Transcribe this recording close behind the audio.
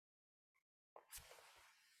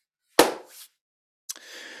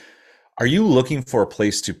Are you looking for a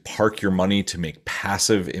place to park your money to make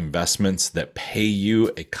passive investments that pay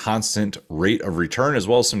you a constant rate of return as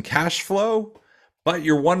well as some cash flow? But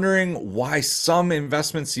you're wondering why some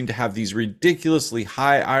investments seem to have these ridiculously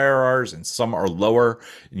high IRRs and some are lower,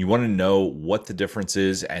 and you want to know what the difference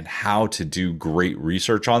is and how to do great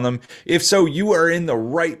research on them. If so, you are in the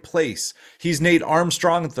right place. He's Nate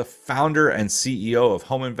Armstrong, the founder and CEO of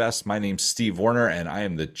Home Invest. My name's Steve Warner, and I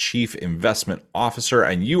am the Chief Investment Officer,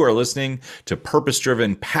 and you are listening to Purpose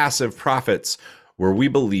Driven Passive Profits, where we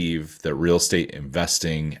believe that real estate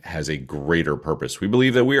investing has a greater purpose. We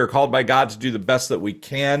believe that we are called by God to do the best that we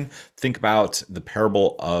can. Think about the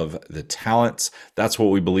parable of the talents. That's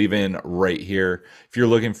what we believe in right here. If you're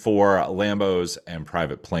looking for Lambos and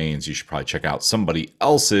private planes, you should probably check out somebody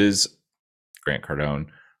else's Grant Cardone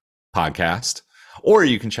podcast, or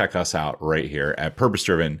you can check us out right here at Purpose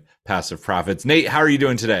Driven Passive Profits. Nate, how are you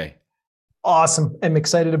doing today? Awesome. I'm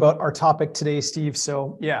excited about our topic today, Steve.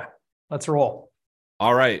 So yeah, let's roll.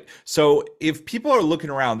 All right. So if people are looking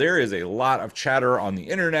around, there is a lot of chatter on the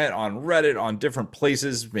internet, on Reddit, on different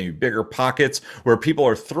places, maybe bigger pockets, where people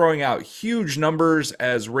are throwing out huge numbers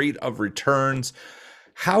as rate of returns.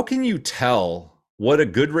 How can you tell what a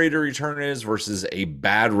good rate of return is versus a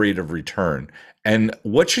bad rate of return? And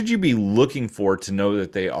what should you be looking for to know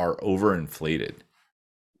that they are overinflated?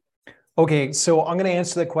 Okay, so I'm going to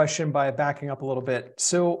answer the question by backing up a little bit.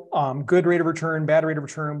 So good rate of return, bad rate of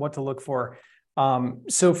return, what to look for.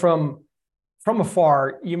 So from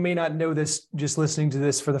afar, you may not know this just listening to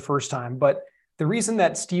this for the first time, but the reason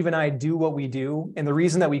that Steve and I do what we do, and the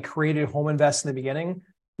reason that we created Home Invest in the beginning,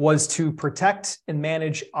 was to protect and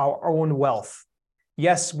manage our own wealth.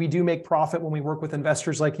 Yes, we do make profit when we work with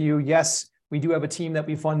investors like you. Yes, we do have a team that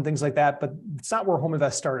we fund, things like that, but it's not where Home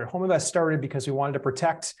Invest started. Home Invest started because we wanted to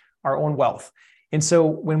protect our own wealth. And so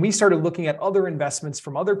when we started looking at other investments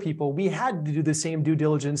from other people, we had to do the same due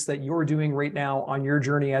diligence that you're doing right now on your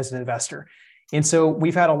journey as an investor. And so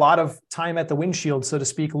we've had a lot of time at the windshield, so to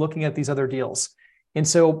speak, looking at these other deals. And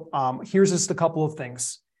so here's just a couple of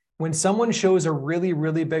things. When someone shows a really,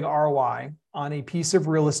 really big ROI on a piece of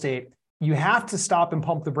real estate, you have to stop and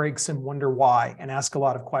pump the brakes and wonder why and ask a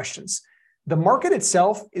lot of questions. The market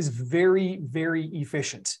itself is very, very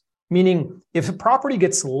efficient. Meaning, if a property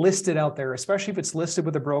gets listed out there, especially if it's listed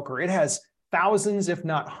with a broker, it has thousands, if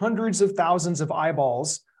not hundreds of thousands of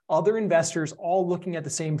eyeballs, other investors all looking at the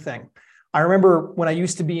same thing. I remember when I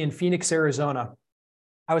used to be in Phoenix, Arizona,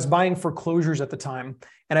 I was buying foreclosures at the time,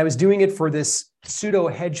 and I was doing it for this pseudo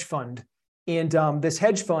hedge fund. And this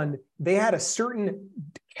hedge fund, they had a certain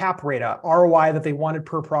cap rate, a ROI that they wanted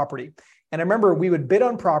per property. And I remember we would bid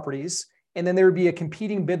on properties, and then there would be a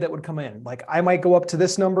competing bid that would come in. Like I might go up to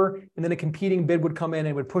this number, and then a competing bid would come in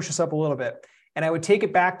and would push us up a little bit. And I would take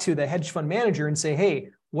it back to the hedge fund manager and say, hey,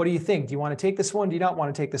 what do you think? Do you want to take this one? Do you not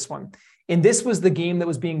want to take this one? And this was the game that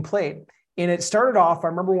was being played. And it started off, I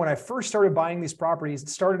remember when I first started buying these properties, it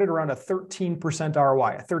started at around a 13%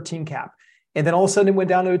 ROI, a 13 cap. And then all of a sudden it went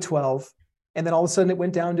down to a 12. And then all of a sudden it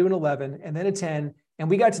went down to an 11 and then a 10. And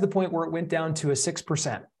we got to the point where it went down to a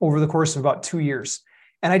 6% over the course of about 2 years.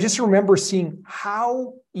 And I just remember seeing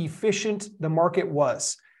how efficient the market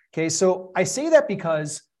was. Okay, so I say that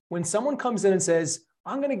because when someone comes in and says,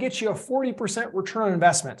 I'm going to get you a 40% return on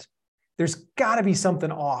investment, there's got to be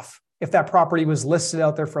something off if that property was listed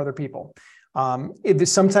out there for other people.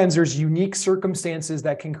 Sometimes there's unique circumstances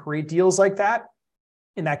that can create deals like that,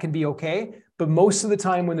 and that can be okay. But most of the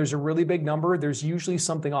time when there's a really big number, there's usually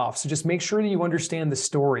something off. So just make sure that you understand the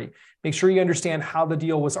story. Make sure you understand how the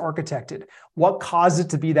deal was architected, what caused it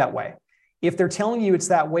to be that way. If they're telling you it's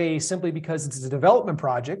that way simply because it's a development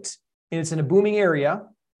project and it's in a booming area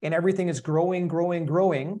and everything is growing,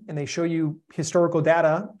 and they show you historical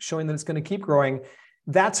data showing that it's going to keep growing,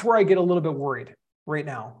 that's where I get a little bit worried right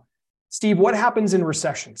now. Steve, what happens in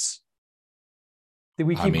recessions? Do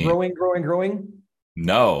we keep growing?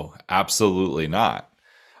 No, absolutely not.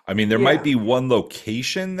 I mean, there might Yeah. be one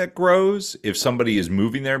location that grows if somebody is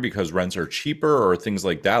moving there because rents are cheaper or things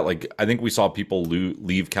like that. Like, I think we saw people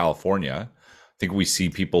leave California. I think we see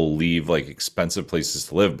people leave like expensive places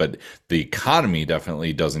to live, but the economy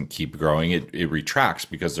definitely doesn't keep growing. It retracts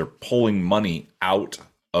because they're pulling money out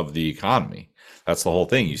of the economy. That's the whole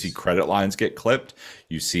thing. You see credit lines get clipped.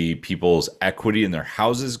 You see people's equity in their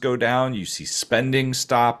houses go down. You see spending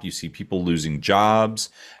stop. You see people losing jobs.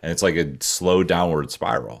 And it's like a slow downward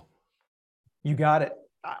spiral. You got it.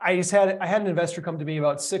 I had an investor come to me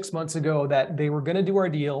about 6 months ago that they were going to do our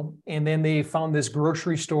deal, and then they found this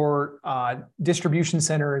grocery store distribution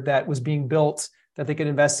center that was being built that they could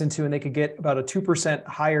invest into, and they could get about a 2%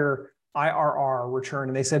 higher IRR return.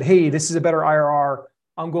 And they said, "Hey, this is a better IRR.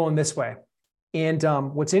 I'm going this way. And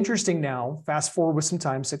what's interesting now, fast forward with some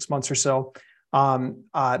time, 6 months or so,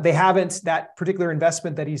 that particular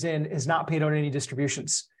investment that he's in has not paid out any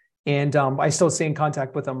distributions. And I still stay in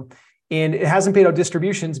contact with him. And it hasn't paid out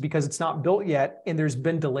distributions because it's not built yet. And there's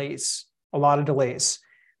been delays, a lot of delays.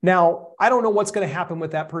 Now, I don't know what's going to happen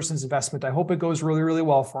with that person's investment. I hope it goes really, really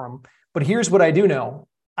well for him. But here's what I do know.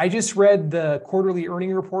 I just read the quarterly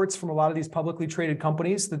earning reports from a lot of these publicly traded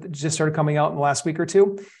companies that just started coming out in the last week or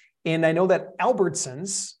two. And I know that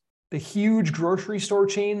Albertsons, the huge grocery store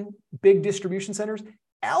chain, big distribution centers,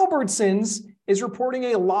 Albertsons is reporting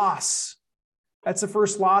a loss. That's the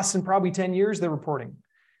first loss in probably 10 years they're reporting.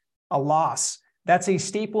 A loss. That's a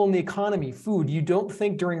staple in the economy, food. You don't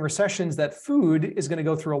think during recessions that food is going to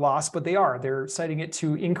go through a loss, but they are. They're citing it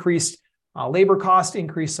to increased labor costs,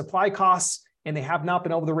 increased supply costs, and they have not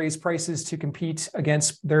been able to raise prices to compete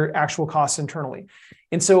against their actual costs internally.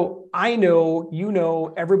 And so I know, you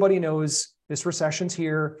know, everybody knows this recession's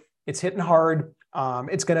here. It's hitting hard.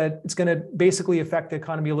 It's gonna basically affect the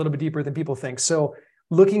economy a little bit deeper than people think. So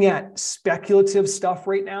looking at speculative stuff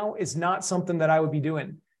right now is not something that I would be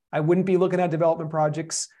doing. I wouldn't be looking at development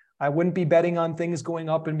projects. I wouldn't be betting on things going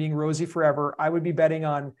up and being rosy forever. I would be betting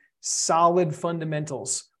on solid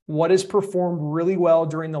fundamentals. What has performed really well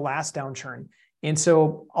during the last downturn? And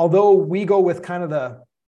so, although we go with kind of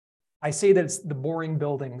I say that it's the boring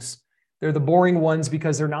buildings. They're the boring ones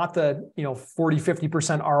because they're not the 40,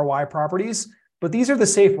 50% ROI properties, but these are the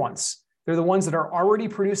safe ones. They're the ones that are already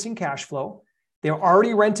producing cash flow. They're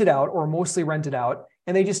already rented out or mostly rented out,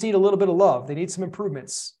 and they just need a little bit of love. They need some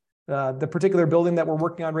improvements. The particular building that we're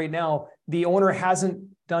working on right now, the owner hasn't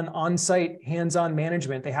done on-site hands-on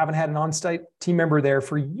management. They haven't had an on-site team member there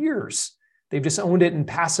for years. They've just owned it and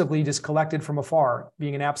passively just collected from afar,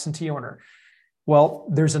 being an absentee owner. Well,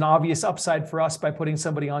 there's an obvious upside for us by putting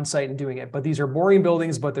somebody on site and doing it. But these are boring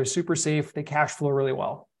buildings, but they're super safe. They cash flow really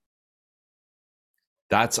well.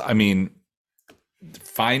 Finding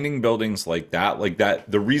buildings like that,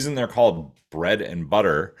 the reason they're called bread and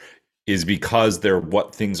butter is because they're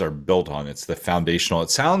what things are built on. It's the foundational. It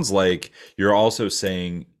sounds like you're also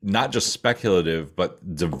saying not just speculative,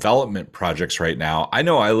 but development projects right now. I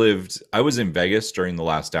know I was in Vegas during the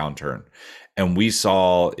last downturn, and we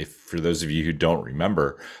saw, if for those of you who don't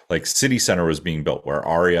remember, like City Center was being built where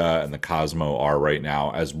Aria and the Cosmo are right now,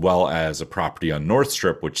 as well as a property on North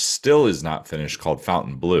Strip, which still is not finished, called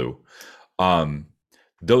Fountain Blue.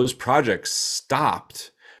 Those projects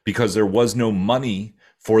stopped because there was no money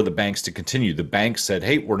for the banks to continue. The banks said,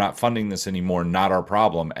 hey, we're not funding this anymore, not our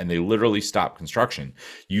problem. And they literally stopped construction.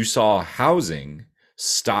 You saw housing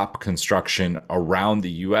stop construction around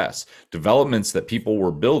the US. Developments that people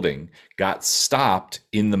were building got stopped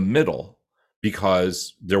in the middle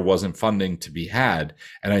because there wasn't funding to be had.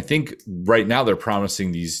 And I think right now they're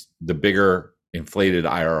promising the bigger inflated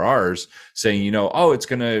IRRs, saying, it's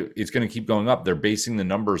gonna keep going up. They're basing the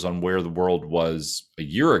numbers on where the world was a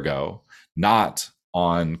year ago, not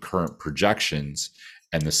on current projections.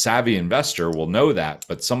 And the savvy investor will know that,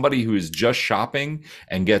 but somebody who is just shopping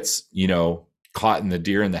and gets, caught in the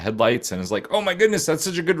deer in the headlights and is like, oh my goodness, that's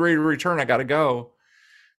such a good rate of return, I gotta go,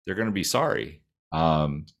 they're going to be sorry.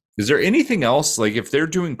 Is there anything else, like if they're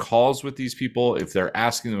doing calls with these people, if they're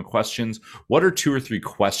asking them questions, what are 2 or 3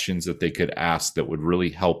 questions that they could ask that would really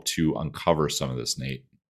help to uncover some of this, Nate?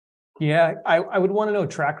 Yeah, I would want to know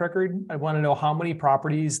track record. I want to know how many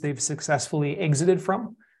properties they've successfully exited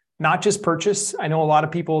from, not just purchase. I know a lot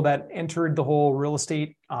of people that entered the whole real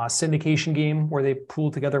estate syndication game where they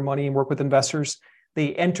pool together money and work with investors.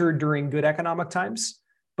 They entered during good economic times,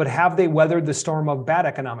 but have they weathered the storm of bad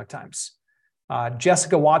economic times?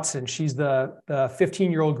 Jessica Watson, she's the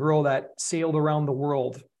 15-year-old girl that sailed around the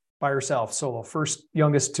world by herself, solo, first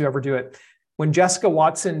youngest to ever do it. When Jessica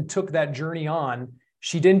Watson took that journey on,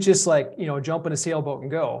 she didn't just jump in a sailboat and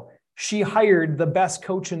go. She hired the best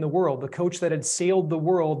coach in the world, the coach that had sailed the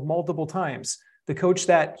world multiple times, the coach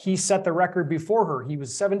that he set the record before her. He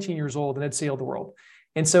was 17 years old and had sailed the world.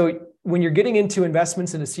 And so when you're getting into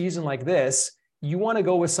investments in a season like this, you want to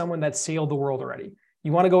go with someone that's sailed the world already.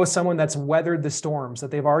 You want to go with someone that's weathered the storms, that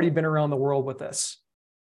they've already been around the world with this.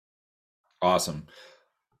 Awesome.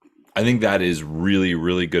 I think that is really,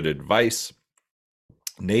 really good advice.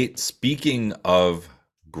 Nate, speaking of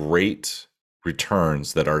great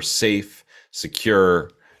returns that are safe,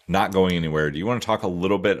 secure, not going anywhere, do you want to talk a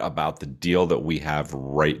little bit about the deal that we have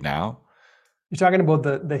right now? You're talking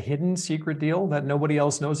about the hidden secret deal that nobody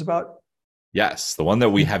else knows about? Yes, the one that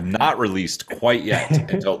we have not released quite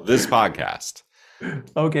yet until this podcast.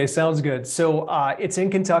 Okay, sounds good. So it's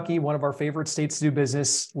in Kentucky, one of our favorite states to do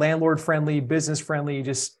business, landlord friendly, business friendly,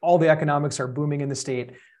 just all the economics are booming in the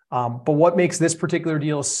state. But what makes this particular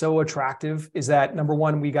deal so attractive is that number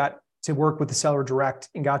one, we got to work with the seller direct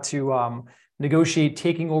and got to negotiate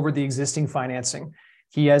taking over the existing financing.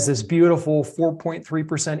 He has this beautiful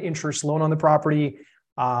 4.3% interest loan on the property,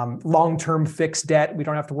 long-term fixed debt. We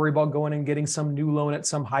don't have to worry about going and getting some new loan at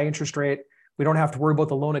some high interest rate. We don't have to worry about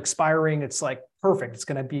the loan expiring. It's like perfect. It's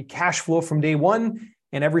going to be cash flow from day one.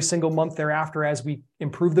 And every single month thereafter, as we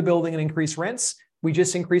improve the building and increase rents, we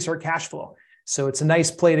just increase our cash flow. So it's a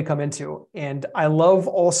nice play to come into. And I love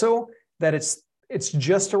also that it's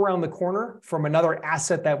just around the corner from another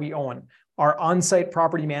asset that we own. Our on-site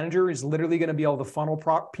property manager is literally going to be able to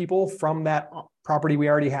funnel people from that property we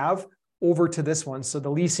already have over to this one. So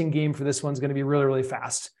the leasing game for this one's going to be really, really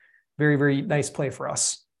fast. Very, very nice play for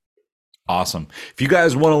us. Awesome. If you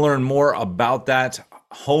guys want to learn more about that,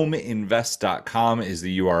 homeinvest.com is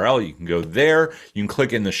the URL. You can go there. You can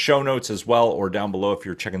click in the show notes as well, or down below if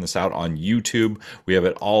you're checking this out on YouTube. We have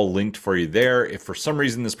it all linked for you there. If for some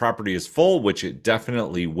reason this property is full, which it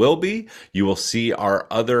definitely will be, you will see our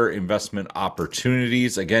other investment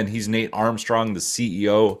opportunities. Again, he's Nate Armstrong, the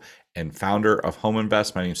CEO and founder of Home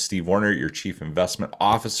Invest. My name is Steve Warner, your Chief Investment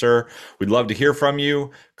Officer. We'd love to hear from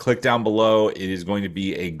you. Click down below. It is going to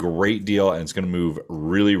be a great deal, and it's going to move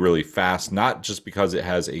really, really fast, not just because it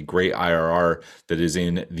has a great IRR that is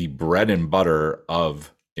in the bread and butter of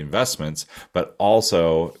investments, but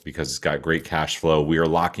also because it's got great cash flow. We are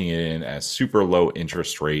locking it in at super low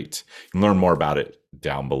interest rate. You can learn more about it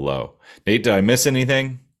down below. Nate, did I miss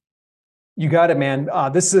anything? You got it, man.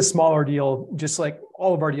 This is a smaller deal, just like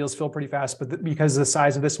all of our deals feel pretty fast, but because the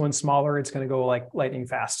size of this one's smaller, it's going to go like lightning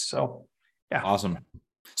fast. So, yeah. Awesome.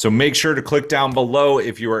 So make sure to click down below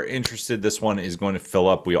if you are interested. This one is going to fill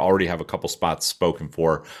up. We already have a couple spots spoken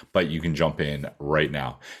for, but you can jump in right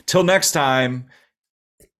now. Till next time,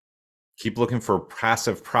 keep looking for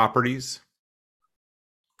passive properties.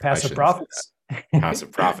 Passive profits.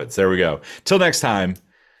 Passive profits. There we go. Till next time.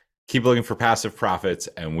 Keep looking for passive profits,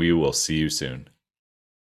 and we will see you soon.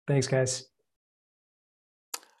 Thanks, guys.